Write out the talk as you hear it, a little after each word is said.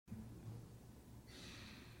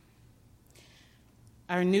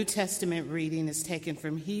Our New Testament reading is taken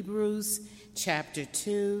from Hebrews chapter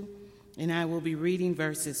 2, and I will be reading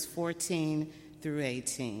verses 14 through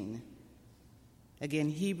 18. Again,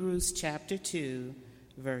 Hebrews chapter 2,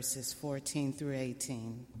 verses 14 through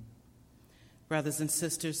 18. Brothers and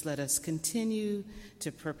sisters, let us continue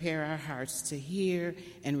to prepare our hearts to hear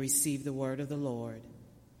and receive the word of the Lord.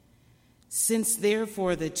 Since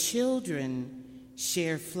therefore the children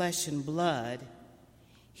share flesh and blood,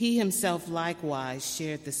 he himself likewise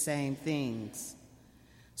shared the same things,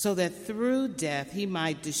 so that through death he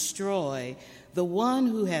might destroy the one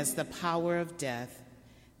who has the power of death,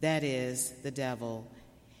 that is, the devil,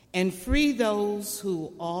 and free those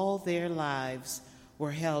who all their lives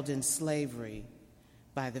were held in slavery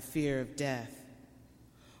by the fear of death.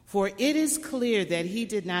 For it is clear that he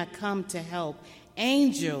did not come to help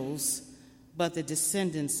angels, but the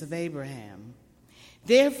descendants of Abraham.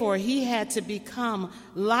 Therefore, he had to become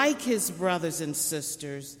like his brothers and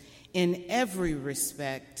sisters in every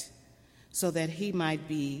respect, so that he might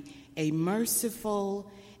be a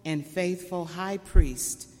merciful and faithful high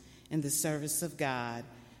priest in the service of God,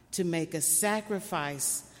 to make a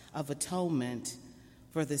sacrifice of atonement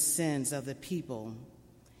for the sins of the people,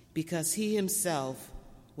 because he himself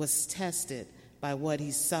was tested by what he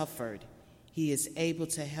suffered. He is able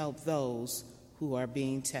to help those who are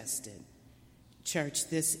being tested. Church,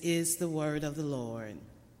 this is the word of the Lord.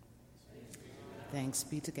 Thanks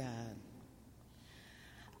be to God.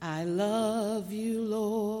 I love you,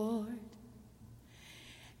 Lord,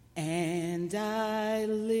 and I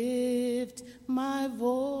lift my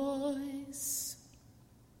voice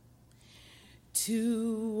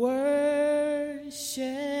to worship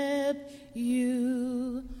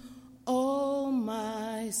you, oh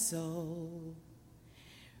my soul.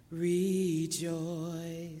 Rejoice.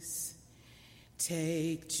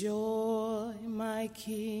 Take joy, my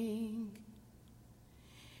King,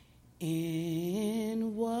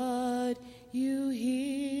 in what you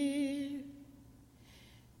hear.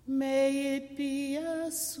 May it be a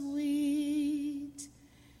sweet,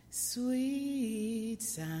 sweet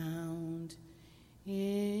sound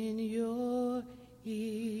in your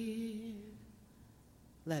ear.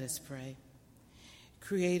 Let us pray.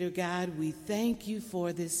 Creator God, we thank you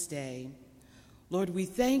for this day. Lord, we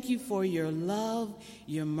thank you for your love,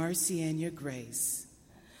 your mercy, and your grace.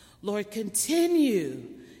 Lord, continue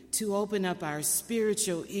to open up our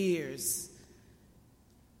spiritual ears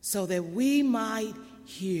so that we might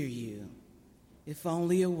hear you, if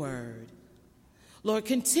only a word. Lord,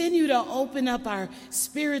 continue to open up our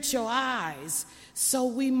spiritual eyes so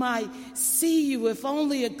we might see you, if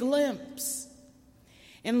only a glimpse.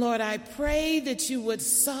 And Lord, I pray that you would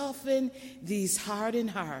soften these hardened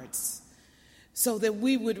hearts, so that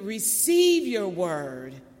we would receive your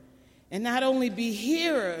word and not only be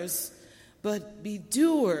hearers, but be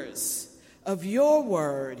doers of your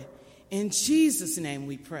word. In Jesus' name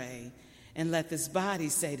we pray, and let this body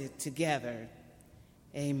say it together.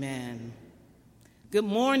 Amen. Good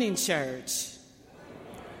morning, church.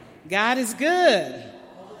 God is good.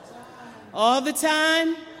 All the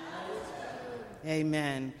time?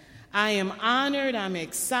 Amen. I am honored, I'm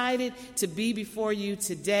excited to be before you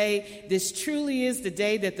today. This truly is the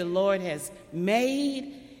day that the Lord has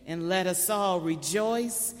made, and let us all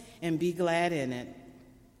rejoice and be glad in it.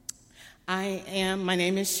 My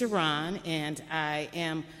name is Sharon, and I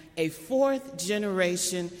am a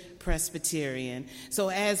fourth-generation Presbyterian. So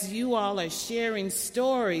as you all are sharing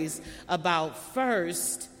stories about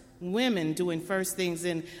first women doing first things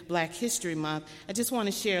in Black History Month, I just want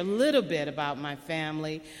to share a little bit about my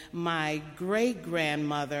family. My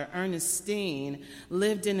great-grandmother, Ernestine,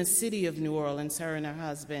 lived in the city of New Orleans, her and her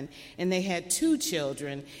husband, and they had two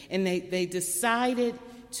children, and they decided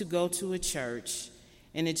to go to a church,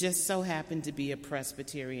 and it just so happened to be a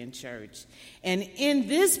Presbyterian church. And in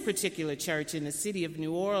this particular church in the city of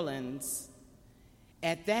New Orleans,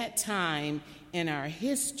 at that time in our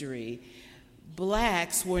history,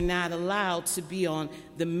 Blacks were not allowed to be on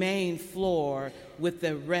the main floor with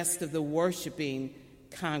the rest of the worshiping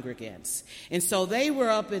congregants. And so they were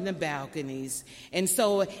up in the balconies. And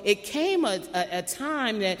so it came a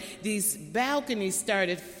time that these balconies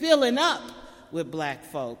started filling up with Black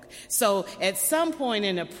folk. So at some point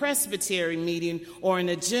in a Presbyterian meeting or in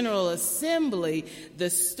a General Assembly, the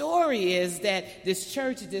story is that this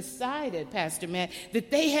church decided, Pastor Matt, that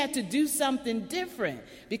they had to do something different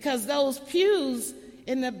because those pews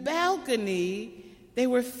in the balcony, they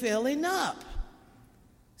were filling up.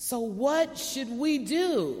 So what should we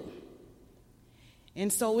do?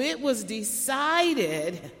 And so it was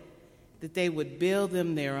decided that they would build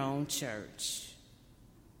them their own church.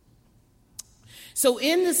 So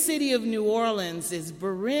in the city of New Orleans is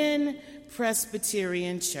Berean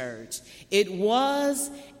Presbyterian Church. It was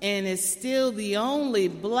and is still the only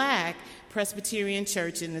black Presbyterian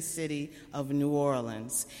church in the city of New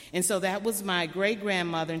Orleans. And so that was my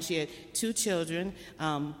great-grandmother, and she had two children,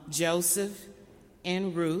 Joseph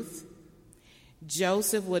and Ruth.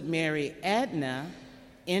 Joseph would marry Edna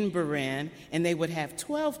in Berean, and they would have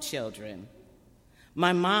 12 children.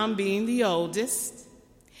 My mom being the oldest,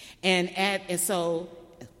 and so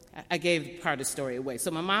I gave part of the story away.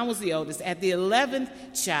 So my mom was the oldest. At the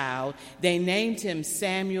 11th child, they named him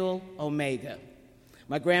Samuel Omega.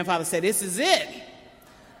 My grandfather said, "This is it."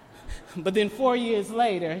 But then 4 years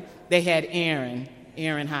later, they had Aaron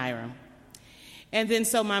Hiram. And then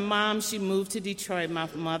so my mom, she moved to Detroit, my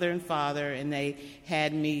mother and father, and they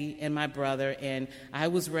had me and my brother, and I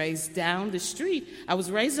was raised down the street. I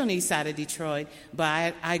was raised on the east side of Detroit,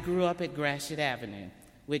 but I grew up at Gratiot Avenue,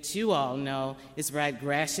 which you all know is right,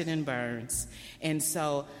 Gratiot and Burns. And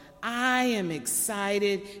so I am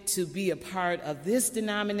excited to be a part of this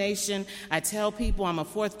denomination. I tell people I'm a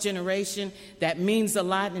fourth generation. That means a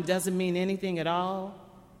lot and it doesn't mean anything at all.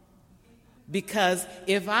 Because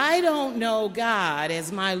if I don't know God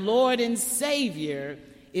as my Lord and Savior,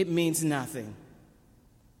 it means nothing.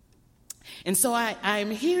 And so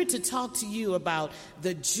I'm here to talk to you about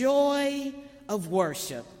the joy of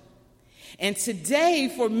worship. And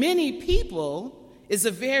today, for many people, is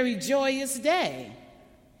a very joyous day.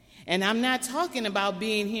 And I'm not talking about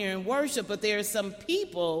being here in worship, but there are some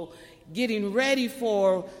people getting ready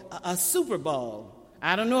for a Super Bowl.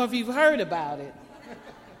 I don't know if you've heard about it.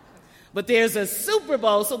 But there's a Super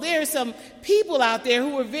Bowl, so there are some people out there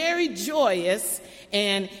who are very joyous,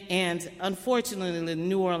 and unfortunately the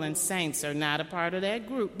New Orleans Saints are not a part of that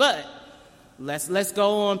group. But let's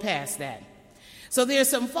go on past that. So there's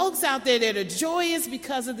some folks out there that are joyous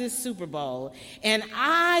because of this Super Bowl, and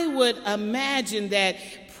I would imagine that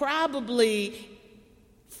probably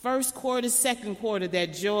first quarter, second quarter,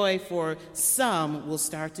 that joy for some will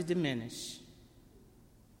start to diminish.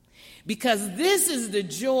 Because this is the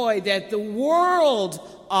joy that the world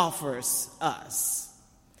offers us.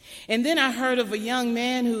 And then I heard of a young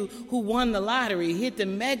man who won the lottery, hit the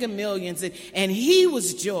Mega Millions, and he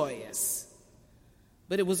was joyous.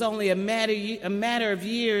 But it was only a matter of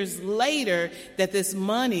years later that this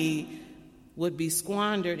money would be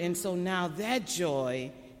squandered, and so now that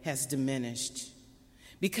joy has diminished.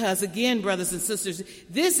 Because again, brothers and sisters,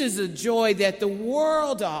 this is a joy that the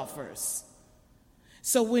world offers.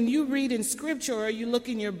 So when you read in Scripture or you look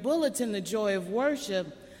in your bulletin, the joy of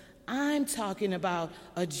worship, I'm talking about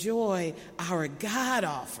a joy our God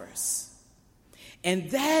offers. And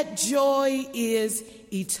that joy is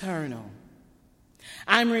eternal.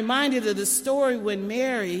 I'm reminded of the story when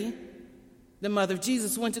Mary, the mother of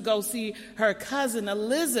Jesus, went to go see her cousin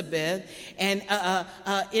Elizabeth, and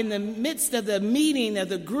in the midst of the meeting, of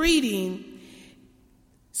the greeting,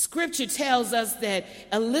 Scripture tells us that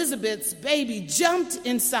Elizabeth's baby jumped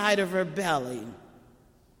inside of her belly.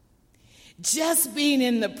 Just being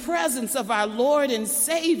in the presence of our Lord and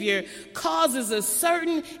Savior causes a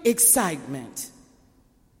certain excitement.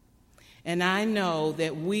 And I know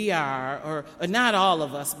that we are, or not all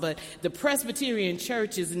of us, but the Presbyterian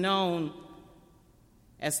Church is known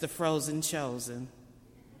as the frozen chosen.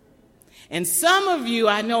 And some of you,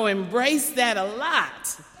 I know, embrace that a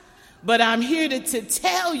lot. But I'm here to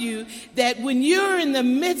tell you that when you're in the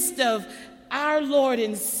midst of our Lord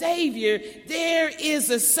and Savior, there is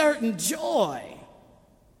a certain joy.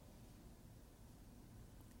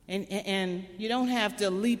 And you don't have to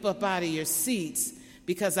leap up out of your seats,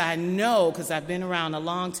 because I know, because I've been around a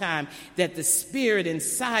long time, that the spirit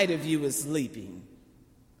inside of you is leaping.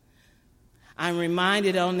 I'm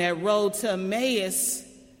reminded on that road to Emmaus,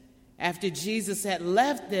 after Jesus had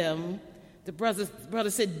left them, the brother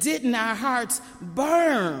said, "Didn't our hearts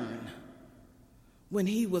burn when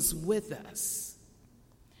he was with us?"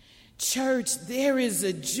 Church, there is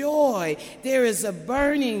a joy, there is a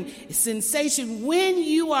burning sensation when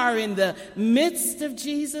you are in the midst of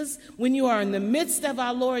Jesus, when you are in the midst of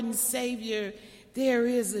our Lord and Savior. There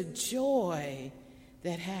is a joy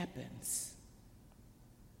that happens.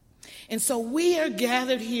 And so we are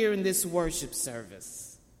gathered here in this worship service.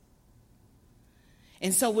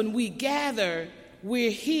 And so when we gather, we're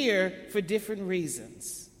here for different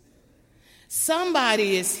reasons.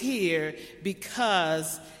 Somebody is here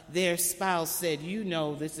because their spouse said, "You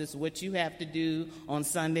know, this is what you have to do on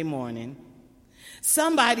Sunday morning."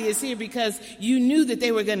 Somebody is here because you knew that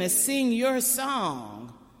they were going to sing your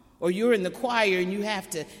song, or you're in the choir and you have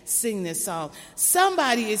to sing this song.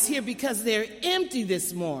 Somebody is here because they're empty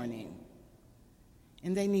this morning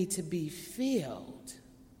and they need to be filled.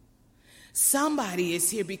 Somebody is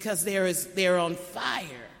here because they're on fire.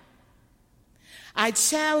 I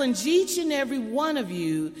challenge each and every one of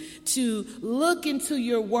you to look into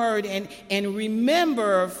your word and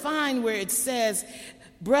remember or find where it says,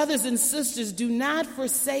 brothers and sisters, do not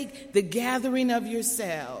forsake the gathering of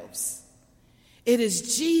yourselves. It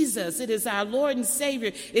is Jesus. It is our Lord and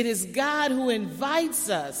Savior. It is God who invites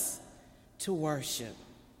us to worship.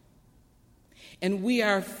 And we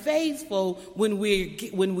are faithful when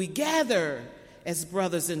we gather as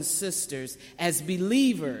brothers and sisters, as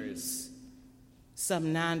believers,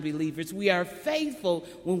 some non-believers. We are faithful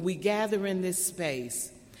when we gather in this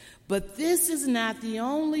space. But this is not the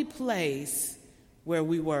only place where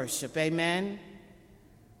we worship. Amen?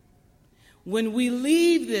 When we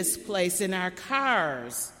leave this place in our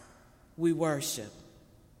cars, we worship.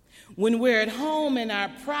 When we're at home in our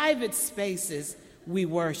private spaces, we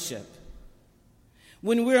worship.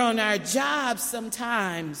 When we're on our jobs,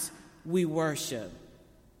 sometimes we worship.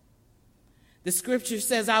 The scripture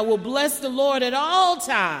says, I will bless the Lord at all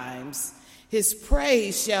times. His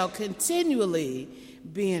praise shall continually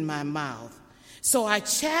be in my mouth. So I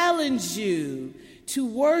challenge you to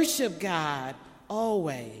worship God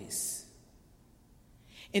always.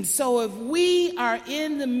 And so if we are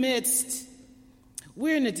in the midst,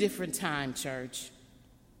 we're in a different time, church.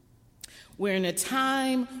 We're in a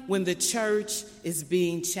time when the church is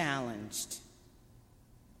being challenged.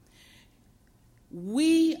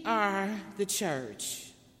 We are the church.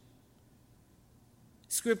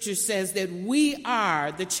 Scripture says that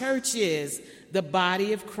the church is the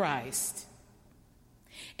body of Christ.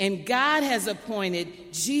 And God has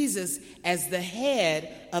appointed Jesus as the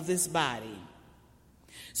head of this body.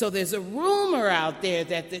 So there's a rumor out there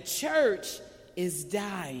that the church is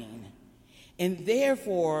dying. And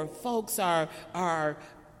therefore, folks are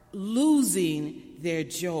losing their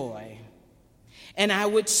joy. And I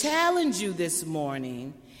would challenge you this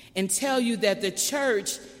morning and tell you that the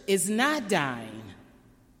church is not dying,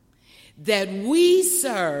 that we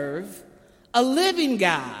serve a living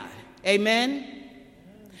God. Amen?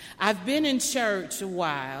 I've been in church a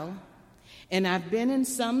while, and I've been in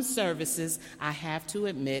some services, I have to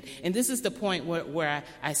admit, and this is the point where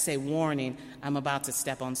I say, warning, I'm about to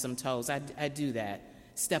step on some toes. I do that,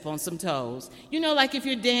 step on some toes. You know, like if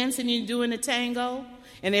you're dancing, you're doing a tango,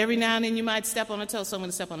 and every now and then you might step on a toe, so I'm going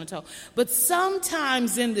to step on a toe. But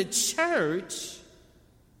sometimes in the church,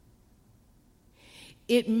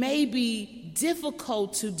 it may be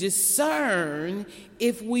difficult to discern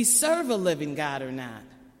if we serve a living God or not.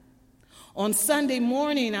 On Sunday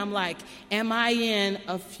morning, I'm like, am I in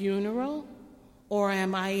a funeral or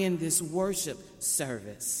am I in this worship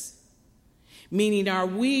service? Meaning, are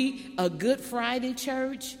we a Good Friday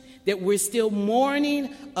church that we're still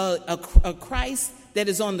mourning a Christ that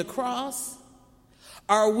is on the cross?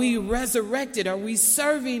 Are we resurrected? Are we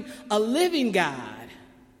serving a living God?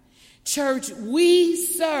 Church, we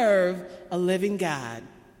serve a living God.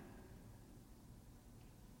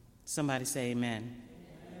 Somebody say amen.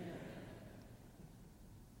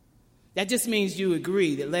 That just means you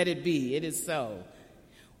agree that let it be. It is so.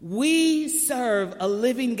 We serve a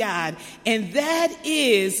living God, and that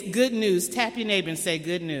is good news. Tap your neighbor and say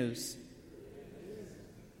good news.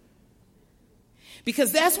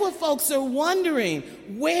 Because that's what folks are wondering.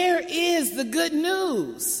 Where is the good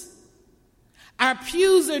news? Our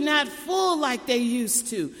pews are not full like they used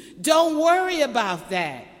to. Don't worry about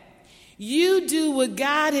that. You do what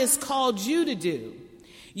God has called you to do.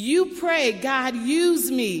 You pray, God, use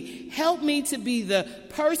me. Help me to be the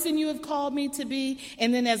person you have called me to be.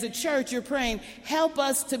 And then as a church, you're praying, help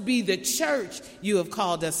us to be the church you have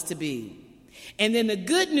called us to be. And then the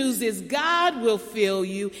good news is God will fill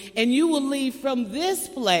you, and you will leave from this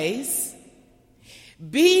place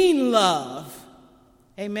being love,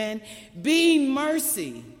 amen, being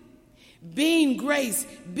mercy, being grace,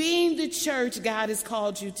 being the church God has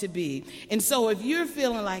called you to be. And so if you're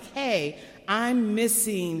feeling like, hey, I'm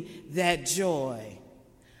missing that joy,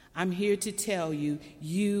 I'm here to tell you,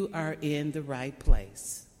 you are in the right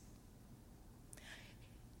place.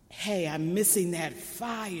 Hey, I'm missing that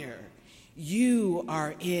fire. You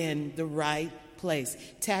are in the right place.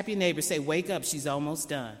 Tap your neighbor, say, wake up, she's almost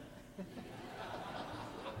done.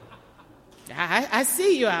 I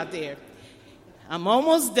see you out there. I'm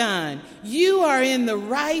almost done. You are in the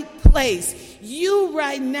right place. You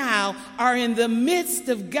right now are in the midst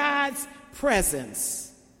of God's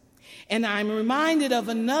presence. And I'm reminded of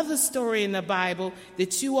another story in the Bible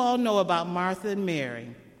that you all know about Martha and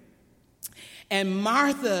Mary. And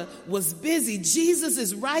Martha was busy. Jesus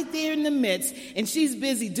is right there in the midst, and she's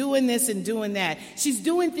busy doing this and doing that. She's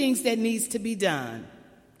doing things that needs to be done.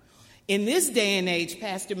 In this day and age,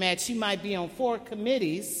 Pastor Matt, she might be on 4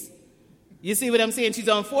 committees. You see what I'm saying? She's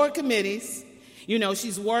on 4 committees. You know,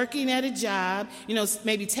 she's working at a job, you know,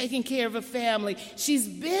 maybe taking care of a family. She's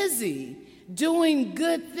busy doing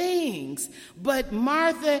good things. But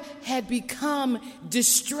Martha had become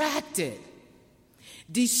distracted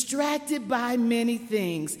by many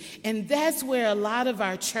things. And that's where a lot of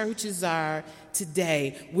our churches are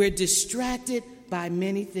today. We're distracted by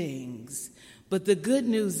many things. But the good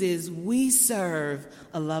news is we serve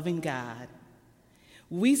a loving God.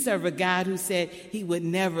 We serve a God who said he would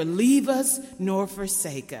never leave us nor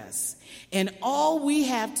forsake us. And all we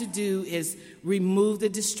have to do is remove the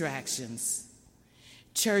distractions.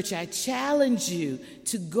 Church, I challenge you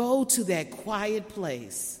to go to that quiet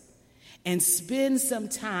place and spend some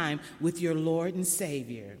time with your Lord and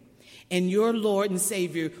Savior. And your Lord and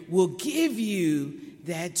Savior will give you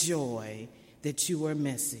that joy that you are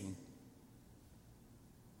missing.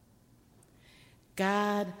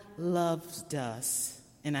 God loved us,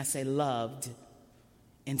 and I say loved,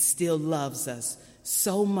 and still loves us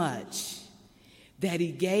so much that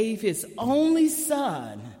he gave his only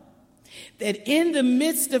son, that in the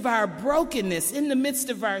midst of our brokenness, in the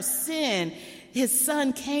midst of our sin, his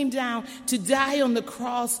son came down to die on the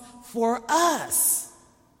cross for us.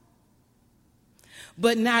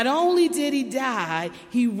 But not only did he die,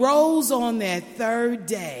 he rose on that 3rd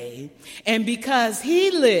day. And because he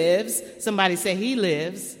lives, somebody say he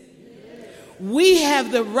lives, we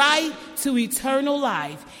have the right to eternal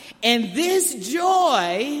life. And this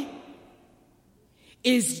joy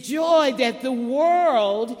is joy that the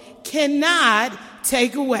world cannot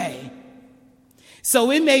take away. So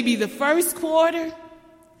it may be the first quarter,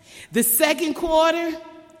 the second quarter,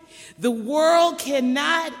 the world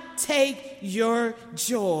cannot take your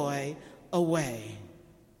joy away.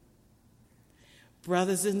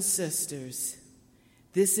 Brothers and sisters,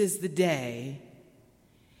 this is the day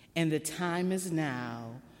and the time is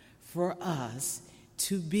now for us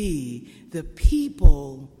to be the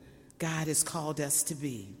people God has called us to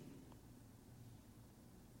be.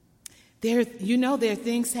 There are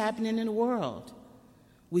things happening in the world.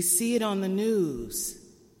 We see it on the news.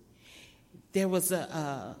 There was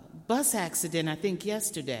a bus accident, I think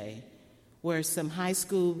yesterday, where some high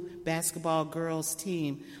school basketball girls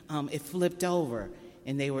team, it flipped over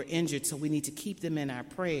and they were injured, so we need to keep them in our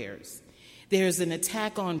prayers. There's an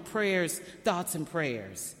attack on prayers, thoughts and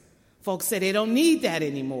prayers. Folks say they don't need that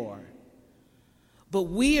anymore. But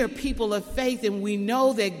we are people of faith, and we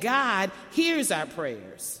know that God hears our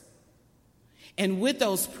prayers. And with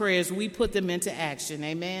those prayers, we put them into action,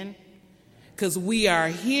 amen? Because we are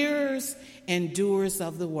hearers and doers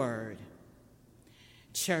of the word.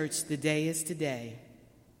 Church, the day is today,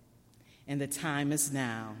 and the time is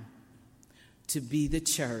now to be the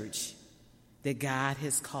church that God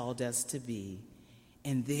has called us to be.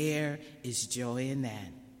 And there is joy in that.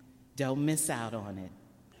 Don't miss out on it.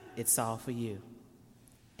 It's all for you.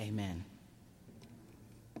 Amen.